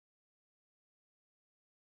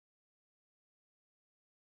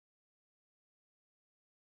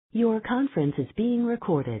Your conference is being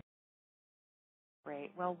recorded.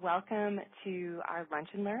 Great. Well, welcome to our Lunch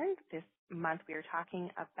and Learn. This month we are talking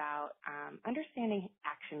about understanding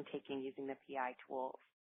action taking using the PI tools.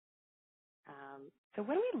 So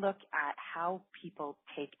when we look at how people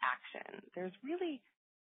take action, there's really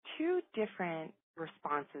two different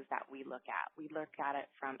responses that we look at. We look at it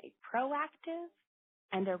from a proactive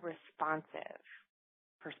and a responsive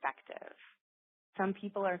perspective. Some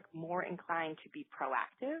people are more inclined to be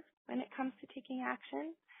proactive when it comes to taking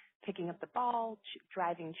action, picking up the ball,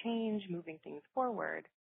 driving change, moving things forward,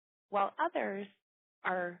 while others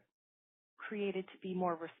are created to be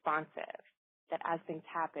more responsive, that as things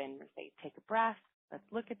happen, they take a breath, let's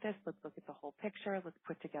look at this, let's look at the whole picture, let's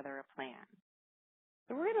put together a plan.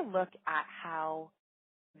 So we're going to look at how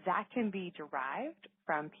that can be derived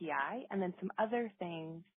from PI and then some other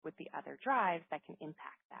things with the other drives that can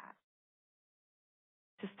impact that.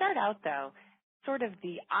 To start out, though, sort of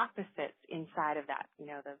the opposites inside of that,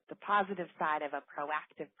 the positive side of a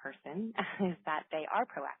proactive person is that they are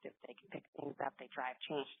proactive. They can pick things up. They drive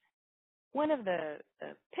change. One of the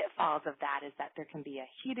pitfalls of that is that there can be a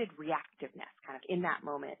heated reactiveness kind of in that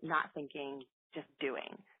moment, not thinking, just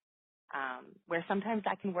doing, where sometimes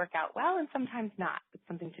that can work out well and sometimes not. It's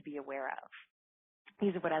something to be aware of.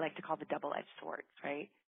 These are what I like to call the double-edged swords,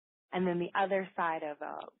 right? And then the other side of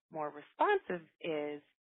a more responsive is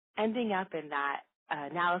ending up in that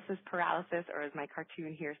analysis paralysis, or as my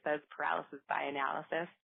cartoon here says, paralysis by analysis.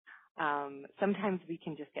 Sometimes we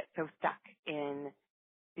can just get so stuck in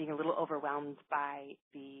being a little overwhelmed by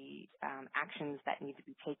the actions that need to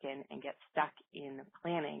be taken and get stuck in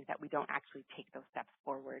planning that we don't actually take those steps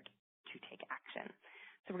forward to take action.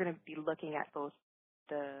 So we're going to be looking at both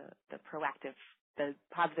the proactive, the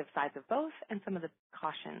positive sides of both, and some of the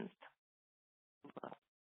cautions.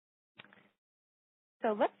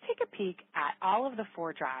 So let's take a peek at all of the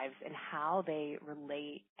four drives and how they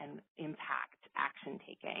relate and impact action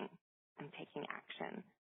taking and taking action.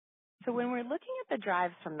 So when we're looking at the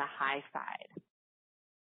drives from the high side,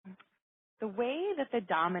 the way that the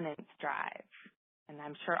dominance drive, and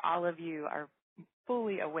I'm sure all of you are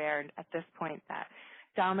fully aware at this point that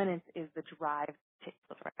dominance is the drive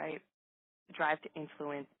to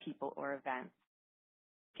influence people or events.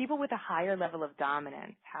 People with a higher level of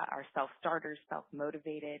dominance are self-starters,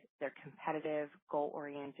 self-motivated, they're competitive,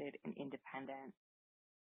 goal-oriented, and independent.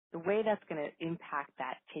 The way that's going to impact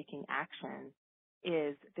that taking action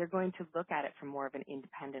is they're going to look at it from more of an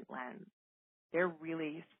independent lens. They're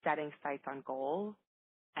really setting sights on goals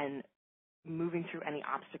and moving through any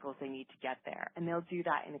obstacles they need to get there. And they'll do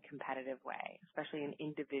that in a competitive way, especially an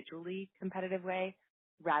individually competitive way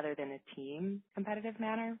rather than a team competitive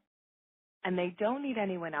manner. And they don't need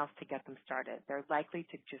anyone else to get them started. They're likely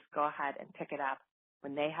to just go ahead and pick it up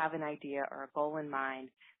when they have an idea or a goal in mind.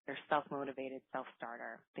 They're self-motivated,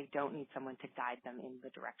 self-starter. They don't need someone to guide them in the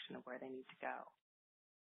direction of where they need to go.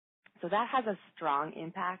 So that has a strong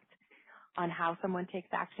impact on how someone takes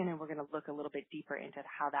action, and we're going to look a little bit deeper into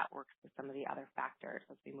how that works with some of the other factors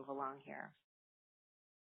as we move along here.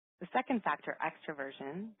 The second factor,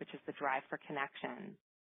 extroversion, which is the drive for connection.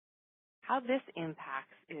 How this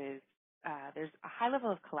impacts is there's a high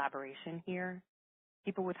level of collaboration here.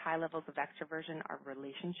 People with high levels of extroversion are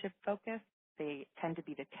relationship focused. They tend to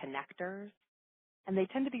be the connectors, and they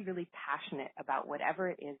tend to be really passionate about whatever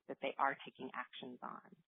it is that they are taking actions on.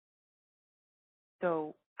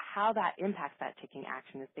 So how that impacts that taking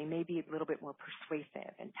action is they may be a little bit more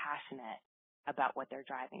persuasive and passionate about what they're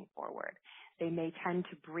driving forward. They may tend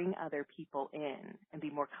to bring other people in and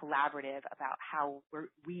be more collaborative about how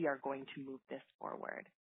we are going to move this forward.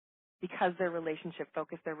 Because they're relationship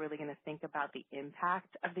focused, they're really going to think about the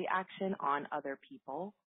impact of the action on other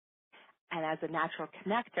people. And as a natural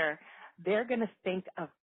connector, they're going to think of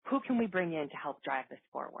who can we bring in to help drive this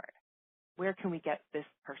forward? Where can we get this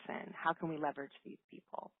person? How can we leverage these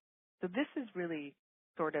people? So this is really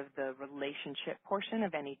sort of the relationship portion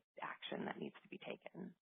of any action that needs to be taken.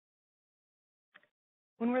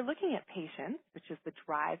 When we're looking at patience, which is the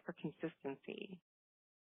drive for consistency,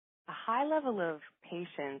 a high level of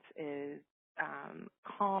patience is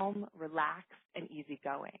calm, relaxed, and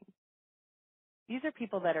easygoing. These are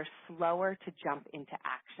people that are slower to jump into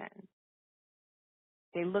action.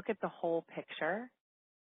 They look at the whole picture.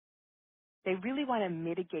 They really want to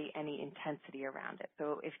mitigate any intensity around it.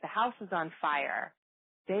 So if the house is on fire,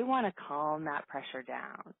 they want to calm that pressure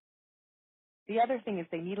down. The other thing is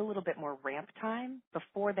they need a little bit more ramp time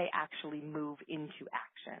before they actually move into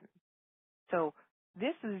action. So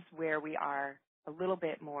this is where we are a little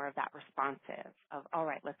bit more of that responsive of, all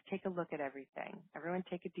right, let's take a look at everything. Everyone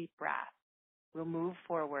take a deep breath. We'll move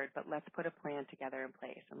forward, but let's put a plan together in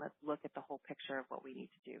place and let's look at the whole picture of what we need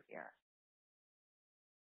to do here.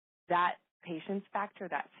 That patience factor,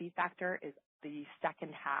 that C factor, is the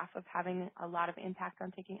second half of having a lot of impact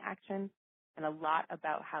on taking action and a lot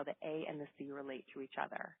about how the A and the C relate to each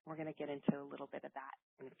other. We're going to get into a little bit of that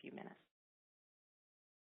in a few minutes.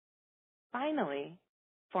 Finally,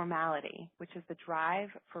 formality, which is the drive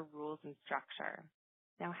for rules and structure.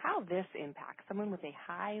 Now, how this impacts someone with a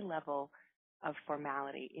high level of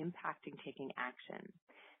formality impacting taking action.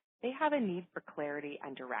 They have a need for clarity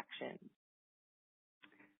and direction.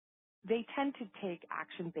 They tend to take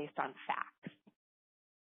action based on facts.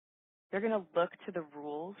 They're going to look to the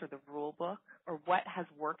rules or the rule book or what has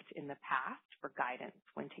worked in the past for guidance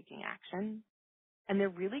when taking action. And they're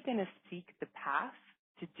really going to seek the path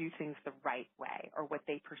to do things the right way or what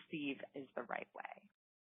they perceive is the right way.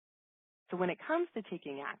 So when it comes to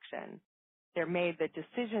taking action, the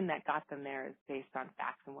decision that got them there is based on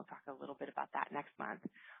facts, and we'll talk a little bit about that next month.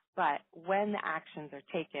 But when the actions are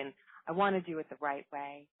taken, I want to do it the right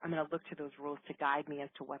way. I'm going to look to those rules to guide me as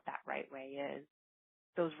to what that right way is.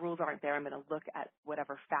 Those rules aren't there. I'm going to look at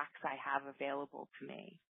whatever facts I have available to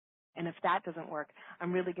me. And if that doesn't work,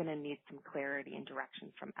 I'm really going to need some clarity and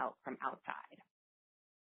direction from outside.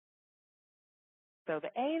 So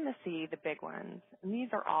the A and the C, the big ones, and these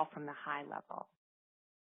are all from the high level.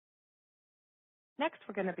 Next,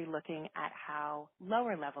 we're going to be looking at how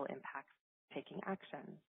lower level impacts taking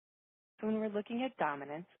action. So when we're looking at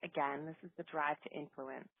dominance, again, this is the drive to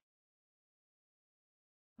influence.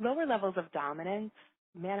 Lower levels of dominance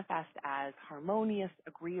manifest as harmonious,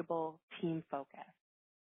 agreeable, team focus.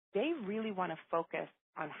 They really want to focus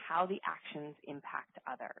on how the actions impact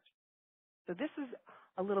others. So this is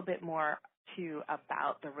a little bit more too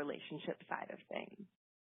about the relationship side of things.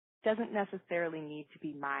 Doesn't necessarily need to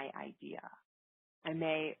be my idea. I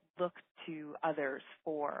may look to others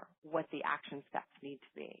for what the action steps need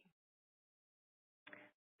to be.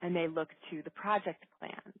 I may look to the project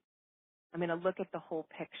plan. I'm going to look at the whole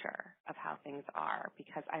picture of how things are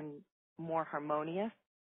because I'm more harmonious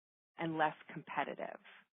and less competitive.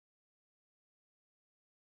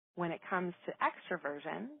 When it comes to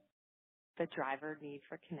extroversion, the driver need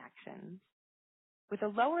for connections. With a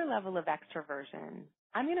lower level of extroversion,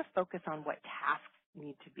 I'm going to focus on what tasks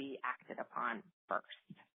need to be acted upon first.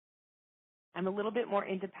 I'm a little bit more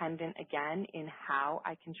independent, again, in how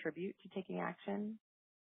I contribute to taking action.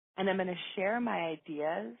 And I'm going to share my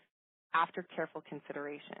ideas after careful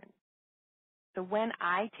consideration. So when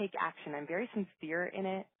I take action, I'm very sincere in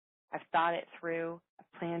it. I've thought it through,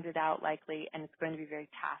 I've planned it out likely, and it's going to be very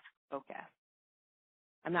task-focused.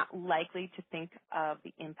 I'm not likely to think of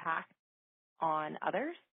the impact on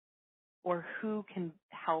others or who can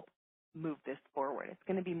help move this forward. It's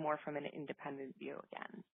going to be more from an independent view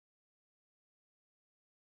again.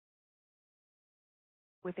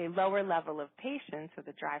 With a lower level of patience, or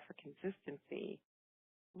the drive for consistency,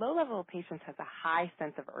 low level of patience has a high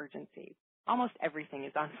sense of urgency. Almost everything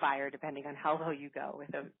is on fire depending on how low you go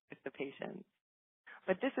with the patience.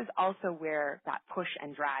 But this is also where that push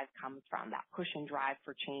and drive comes from, that push and drive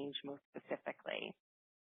for change most specifically.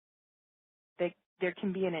 There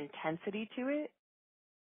can be an intensity to it.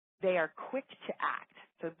 They are quick to act.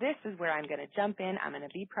 So this is where I'm going to jump in. I'm going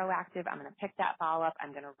to be proactive. I'm going to pick that ball up.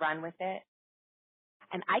 I'm going to run with it.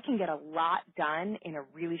 And I can get a lot done in a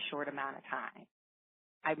really short amount of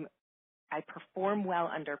time. I perform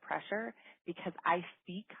well under pressure because I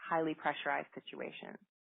seek highly pressurized situations.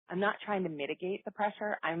 I'm not trying to mitigate the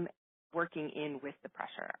pressure. I'm working in with the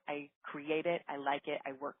pressure. I create it. I like it.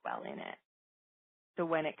 I work well in it. So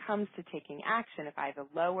when it comes to taking action, if I have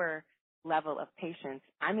a lower level of patience,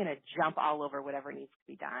 I'm going to jump all over whatever needs to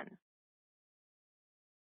be done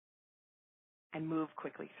and move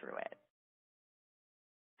quickly through it.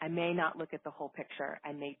 I may not look at the whole picture.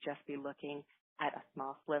 I may just be looking at a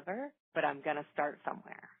small sliver, but I'm going to start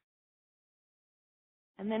somewhere.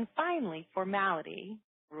 And then finally, formality,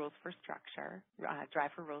 rules for structure,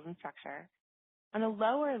 drive for rules and structure. On a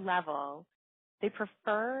lower level, they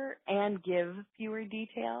prefer and give fewer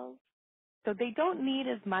details. So they don't need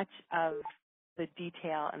as much of the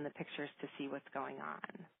detail and the pictures to see what's going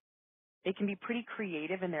on. They can be pretty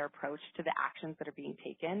creative in their approach to the actions that are being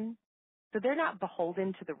taken. So they're not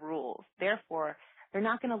beholden to the rules. Therefore, they're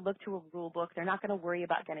not going to look to a rule book. They're not going to worry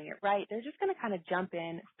about getting it right. They're just going to kind of jump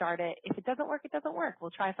in, start it. If it doesn't work, it doesn't work. We'll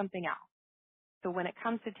try something else. So when it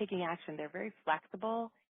comes to taking action, they're very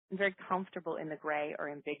flexible and very comfortable in the gray or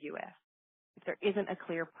ambiguous. If there isn't a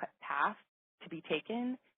clear path to be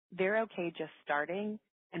taken, they're okay just starting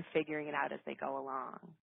and figuring it out as they go along.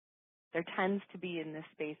 There tends to be in this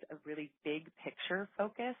space a really big picture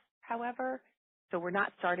focus, however, So we're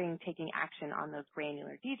not starting taking action on those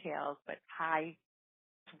granular details, but high,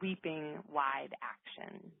 sweeping, wide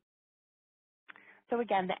action. So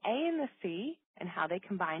again, the A and the C and how they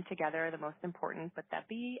combine together are the most important, but the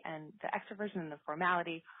B and the extroversion and the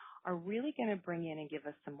formality are really going to bring in and give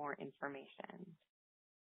us some more information.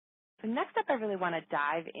 So next up, I really want to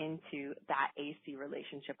dive into that AC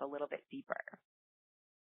relationship a little bit deeper.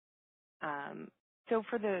 So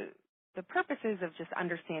for the purposes of just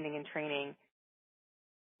understanding and training,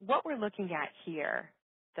 what we're looking at here,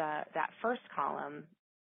 that first column,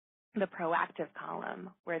 the proactive column,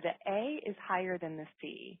 where the A is higher than the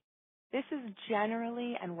C. This is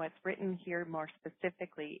generally, and what's written here more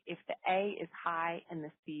specifically, if the A is high and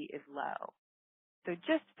the C is low. So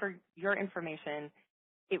just for your information,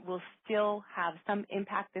 it will still have some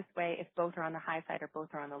impact this way if both are on the high side or both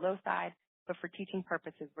are on the low side. But for teaching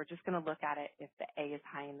purposes, we're just going to look at it if the A is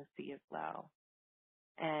high and the C is low.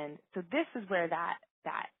 And so this is where that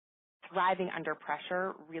thriving under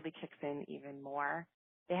pressure really kicks in even more.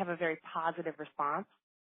 They have a very positive response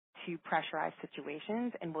to pressurized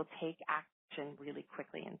situations and will take action really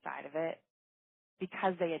quickly inside of it.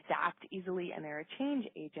 Because they adapt easily and they're a change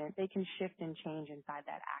agent, they can shift and change inside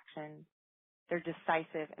that action. They're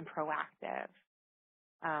decisive and proactive.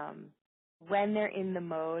 When they're in the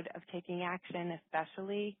mode of taking action,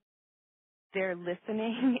 especially, their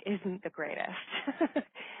listening isn't the greatest.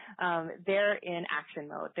 They're in action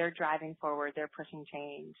mode. They're driving forward. They're pushing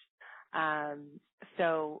change.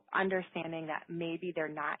 So understanding that maybe they're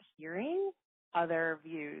not hearing other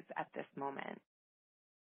views at this moment.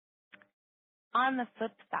 On the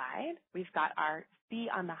flip side, we've got our C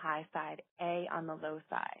on the high side, A on the low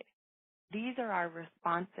side. These are our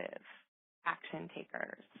responsive action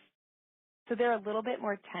takers. So they're a little bit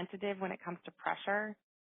more tentative when it comes to pressure.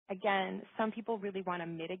 Again, some people really want to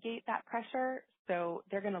mitigate that pressure, so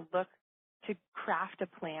they're going to look to craft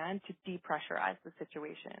a plan to depressurize the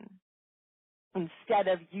situation instead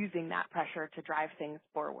of using that pressure to drive things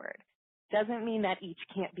forward. Doesn't mean that each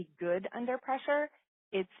can't be good under pressure.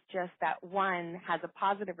 It's just that one has a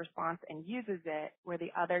positive response and uses it, where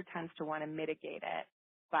the other tends to want to mitigate it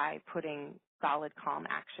by putting solid, calm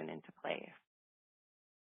action into place.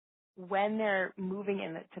 When they're moving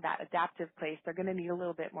into that adaptive place, they're going to need a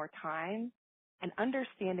little bit more time and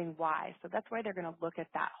understanding why. So that's why they're going to look at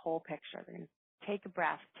that whole picture. They're going to take a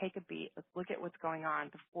breath, take a beat. Let's look at what's going on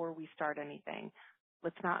before we start anything.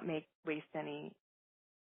 Let's not waste any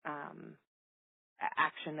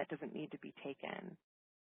action that doesn't need to be taken.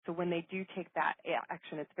 So when they do take that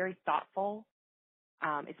action, it's very thoughtful.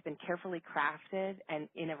 It's been carefully crafted and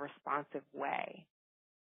in a responsive way.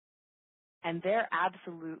 And they're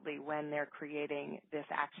absolutely, when they're creating this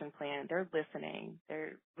action plan, they're listening.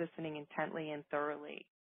 They're listening intently and thoroughly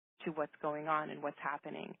to what's going on and what's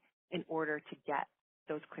happening in order to get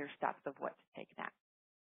those clear steps of what to take next.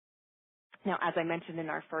 Now, as I mentioned in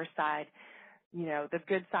our first side, the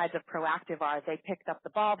good sides of proactive are they picked up the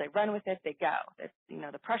ball, they run with it, they go.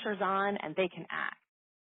 The pressure's on and they can act.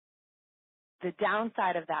 The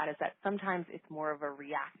downside of that is that sometimes it's more of a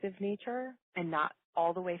reactive nature and not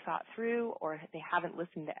all the way thought through, or they haven't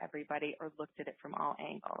listened to everybody or looked at it from all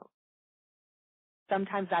angles.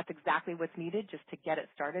 Sometimes that's exactly what's needed just to get it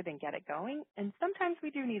started and get it going, and sometimes we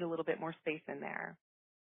do need a little bit more space in there.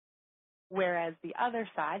 Whereas the other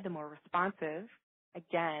side, the more responsive,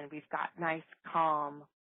 again, we've got nice, calm,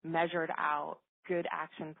 measured out, good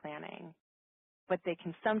action planning, but they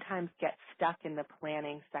can sometimes get stuck in the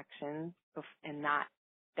planning sections and not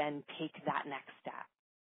then take that next step.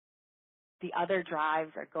 The other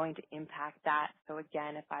drives are going to impact that. So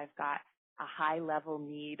again, if I've got a high level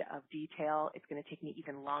need of detail, it's going to take me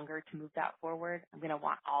even longer to move that forward. I'm going to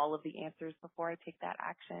want all of the answers before I take that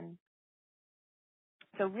action.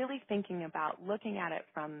 So really thinking about looking at it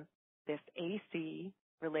from this AC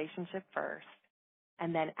relationship first,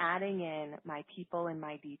 and then adding in my people and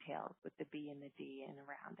my details with the B and the D and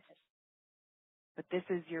around it. But this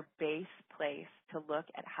is your base place to look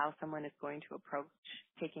at how someone is going to approach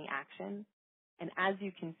taking action. And as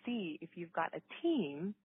you can see, if you've got a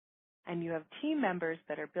team and you have team members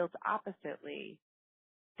that are built oppositely,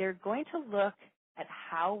 they're going to look at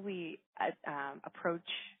how we approach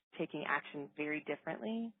taking action very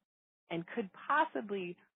differently and could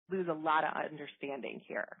possibly lose a lot of understanding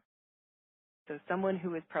here. So someone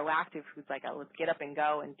who is proactive, who's like, oh, let's get up and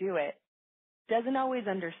go and do it, doesn't always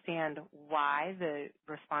understand why the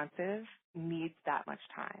responsive needs that much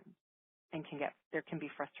time, and there can be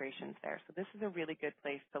frustrations there. So this is a really good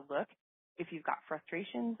place to look if you've got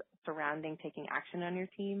frustrations surrounding taking action on your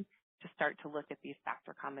team, to start to look at these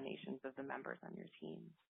factor combinations of the members on your team.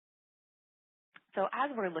 So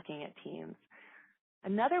as we're looking at teams,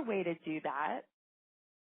 Another way to do that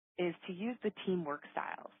is to use the teamwork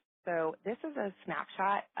styles. So this is a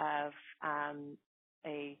snapshot of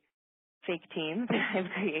a fake team that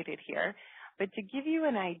I've created here. But to give you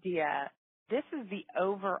an idea, this is the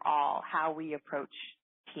overall how we approach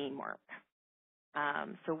teamwork.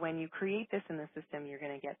 So when you create this in the system, you're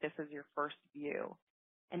going to get this as your first view.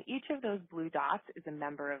 And each of those blue dots is a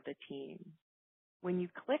member of the team. When you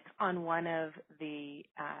click on one of the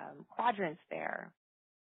quadrants there,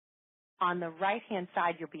 on the right-hand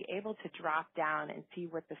side, you'll be able to drop down and see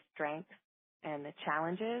what the strengths and the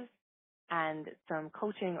challenges and some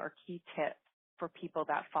coaching or key tips for people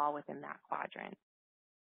that fall within that quadrant.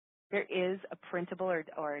 There is a printable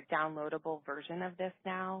or a downloadable version of this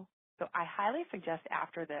now. So I highly suggest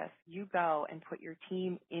after this, you go and put your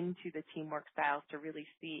team into the teamwork styles to really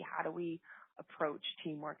see how do we approach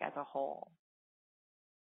teamwork as a whole.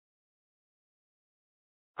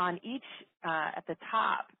 On each, at the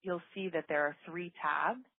top, you'll see that there are 3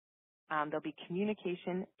 tabs. There'll be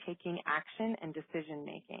communication, taking action, and decision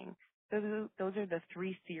making. So those are the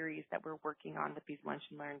 3 series that we're working on with these Lunch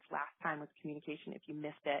and Learns. Last time was communication. If you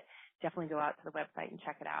missed it, definitely go out to the website and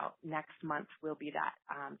check it out. Next month will be that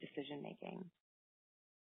decision making.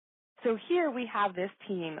 So here we have this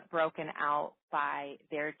team broken out by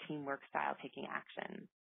their teamwork style, taking action.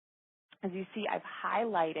 As you see, I've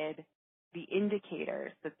highlighted the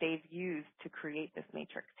indicators that they've used to create this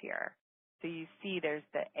matrix here. So you see there's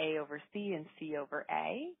the A over C and C over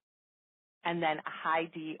A, and then a high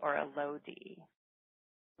D or a low D.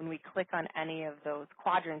 When we click on any of those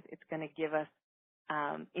quadrants, it's going to give us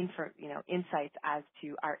insights as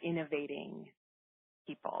to our innovating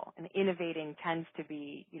people. And innovating tends to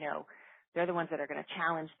be, they're the ones that are going to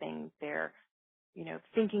challenge things. They're,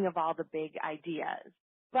 thinking of all the big ideas,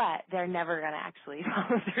 but they're never going to actually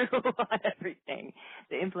follow through on everything.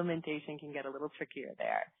 The implementation can get a little trickier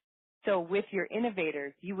there. So with your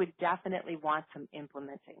innovators, you would definitely want some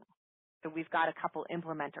implementing. So we've got a couple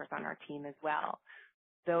implementers on our team as well.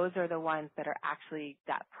 Those are the ones that are actually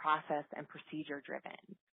that process and procedure driven.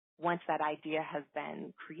 Once that idea has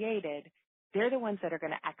been created, they're the ones that are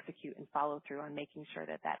going to execute and follow through on making sure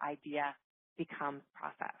that that idea becomes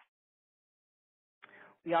process.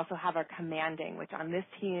 We also have our commanding, which on this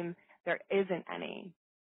team, there isn't any.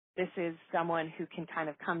 This is someone who can kind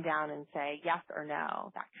of come down and say yes or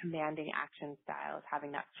no. That commanding action style is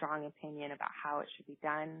having that strong opinion about how it should be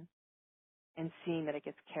done and seeing that it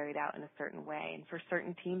gets carried out in a certain way. And for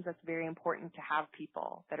certain teams, that's very important to have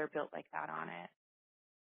people that are built like that on it.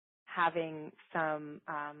 Having some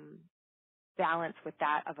balance with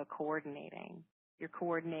that of a coordinating. Your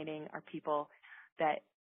coordinating are people that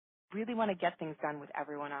really want to get things done with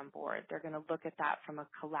everyone on board. They're going to look at that from a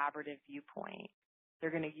collaborative viewpoint.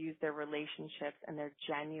 They're going to use their relationships and their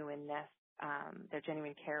genuineness, their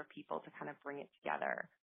genuine care of people to kind of bring it together.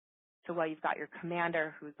 So while you've got your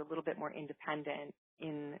commander who's a little bit more independent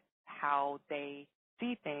in how they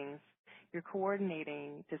see things, your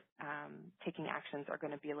coordinating, just taking actions are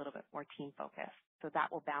going to be a little bit more team focused. So that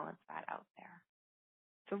will balance that out there.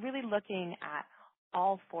 So really looking at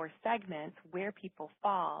all 4 segments, where people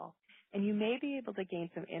fall, and you may be able to gain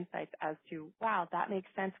some insights as to, wow, that makes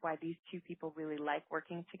sense why these 2 people really like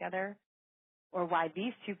working together, or why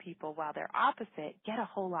these 2 people, while they're opposite, get a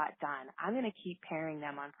whole lot done. I'm going to keep pairing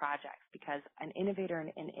them on projects because an innovator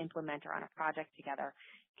and an implementer on a project together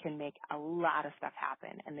can make a lot of stuff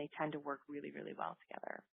happen, and they tend to work really, really well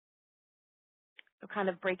together. So kind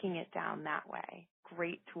of breaking it down that way,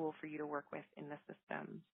 great tool for you to work with in the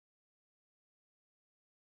system.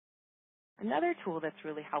 Another tool that's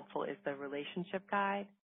really helpful is the relationship guide.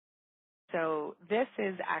 So this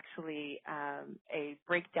is actually a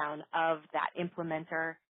breakdown of that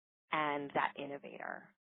implementer and that innovator.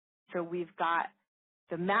 So we've got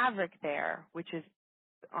the maverick there, which is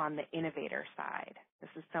on the innovator side. This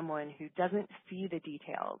is someone who doesn't see the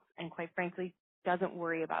details and quite frankly doesn't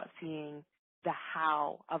worry about seeing the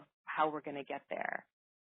how of how we're going to get there.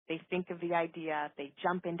 They think of the idea, they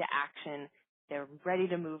jump into action, they're ready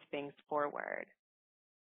to move things forward.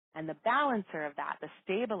 And the balancer of that, the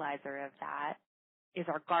stabilizer of that, is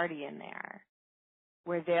our guardian there,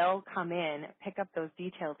 where they'll come in, pick up those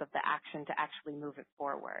details of the action to actually move it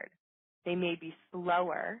forward. They may be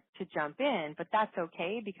slower to jump in, but that's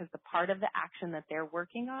okay because the part of the action that they're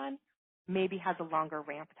working on maybe has a longer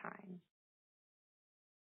ramp time.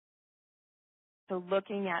 So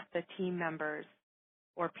looking at the team members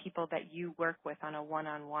or people that you work with on a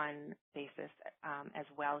one-on-one basis as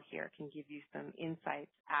well here can give you some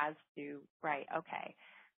insights as to, right, okay,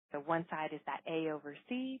 so one side is that A over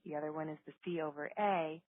C, the other one is the C over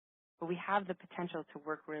A, but we have the potential to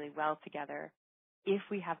work really well together if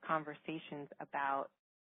we have conversations about,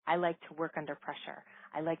 I like to work under pressure.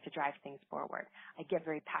 I like to drive things forward. I get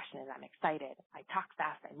very passionate. I'm excited. I talk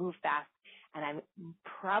fast. I move fast. And I'm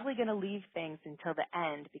probably going to leave things until the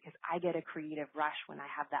end because I get a creative rush when I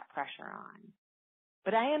have that pressure on.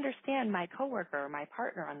 But I understand my coworker or my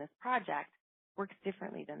partner on this project works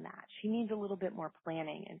differently than that. She needs a little bit more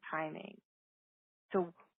planning and timing.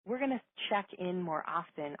 So we're going to check in more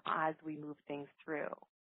often as we move things through.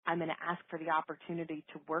 I'm going to ask for the opportunity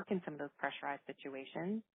to work in some of those pressurized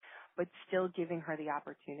situations, but still giving her the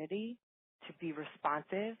opportunity to be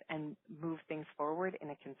responsive and move things forward in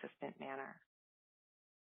a consistent manner.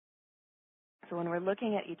 So when we're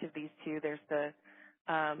looking at each of these two, there's the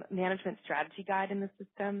management strategy guide in the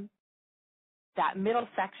system. That middle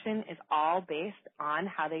section is all based on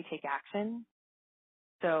how they take action.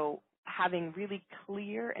 So having really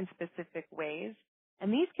clear and specific ways,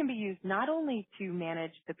 and these can be used not only to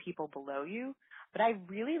manage the people below you, but I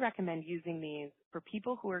really recommend using these for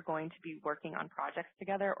people who are going to be working on projects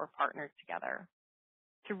together or partnered together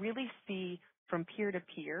to really see from peer to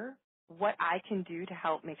peer what I can do to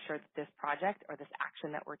help make sure that this project or this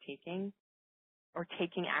action that we're taking or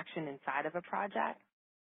taking action inside of a project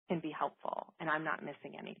can be helpful and I'm not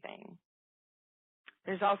missing anything.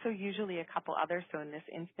 There's also usually a couple others. So in this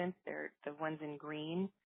instance, they're the ones in green,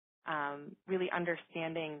 really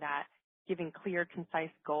understanding that giving clear,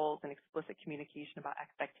 concise goals and explicit communication about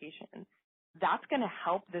expectations, that's going to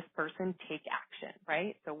help this person take action,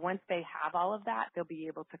 right? So once they have all of that, they'll be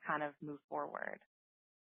able to kind of move forward,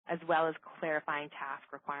 as well as clarifying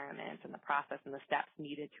task requirements and the process and the steps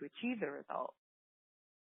needed to achieve the result.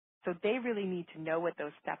 So they really need to know what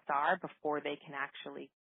those steps are before they can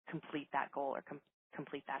actually complete that goal or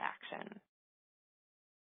complete that action.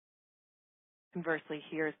 Conversely,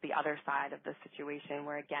 here's the other side of the situation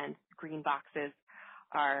where, again, green boxes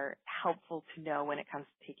are helpful to know when it comes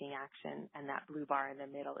to taking action, and that blue bar in the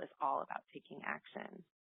middle is all about taking action.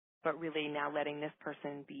 But really now letting this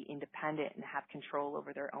person be independent and have control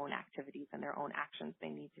over their own activities and their own actions they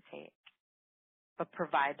need to take, but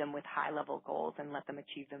provide them with high-level goals and let them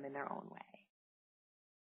achieve them in their own way.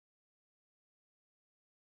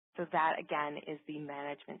 So that, again, is the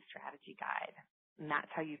management strategy guide. And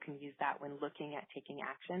that's how you can use that when looking at taking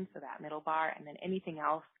action, so that middle bar, and then anything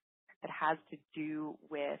else that has to do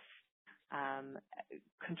with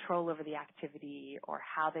control over the activity or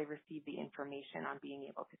how they receive the information on being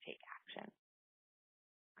able to take action.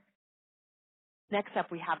 Next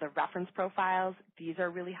up, we have the reference profiles. These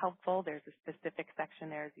are really helpful. There's a specific section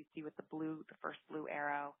there, as you see with the first blue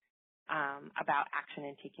arrow, about action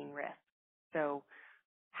and taking risk. So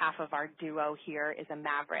half of our duo here is a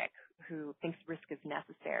maverick who thinks risk is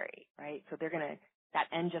necessary, right? So that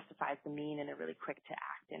end justifies the mean and they're really quick to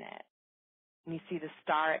act in it. And you see the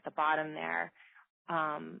star at the bottom there,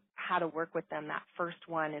 how to work with them. That first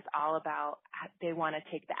one is all about they want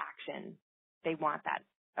to take the action. They want that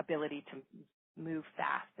ability to move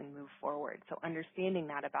fast and move forward. So understanding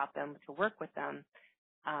that about them to work with them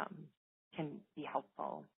can be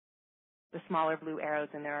helpful. The smaller blue arrows,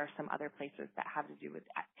 and there are some other places that have to do with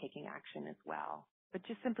taking action as well. But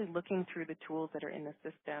just simply looking through the tools that are in the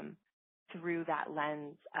system through that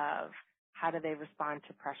lens of how do they respond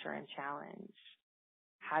to pressure and challenge?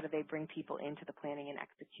 How do they bring people into the planning and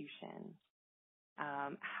execution?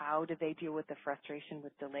 How do they deal with the frustration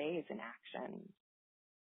with delays in action?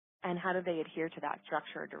 And how do they adhere to that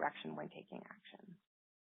structure or direction when taking action?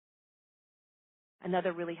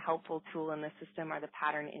 Another really helpful tool in the system are the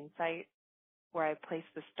pattern insights, where I place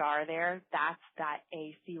the star there. That's that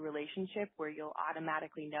AC relationship where you'll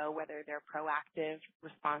automatically know whether they're proactive,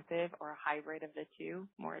 responsive, or a hybrid of the two,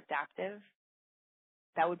 more adaptive.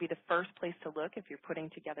 That would be the first place to look if you're putting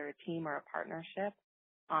together a team or a partnership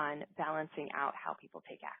on balancing out how people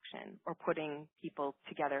take action or putting people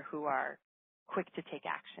together who are quick to take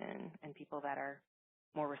action and people that are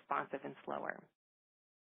more responsive and slower.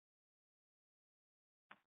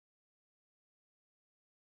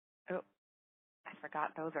 Oh, I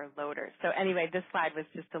forgot those are loaders. So anyway, this slide was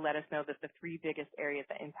just to let us know that the three biggest areas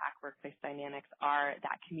that impact workplace dynamics are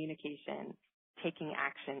that communication, taking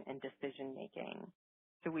action, and decision making.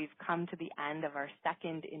 So we've come to the end of our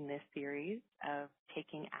second in this series of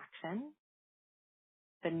taking action.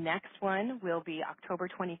 The next one will be October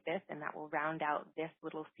 25th, and that will round out this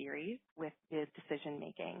little series with the decision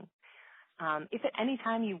making. If at any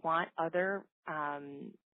time you want other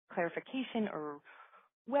clarification or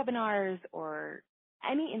webinars or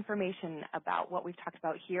any information about what we've talked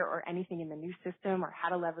about here or anything in the new system or how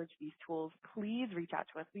to leverage these tools, please reach out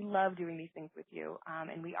to us. We love doing these things with you,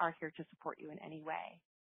 and we are here to support you in any way.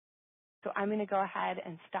 So I'm going to go ahead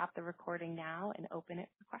and stop the recording now and open it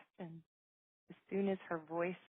for questions. As soon as her voice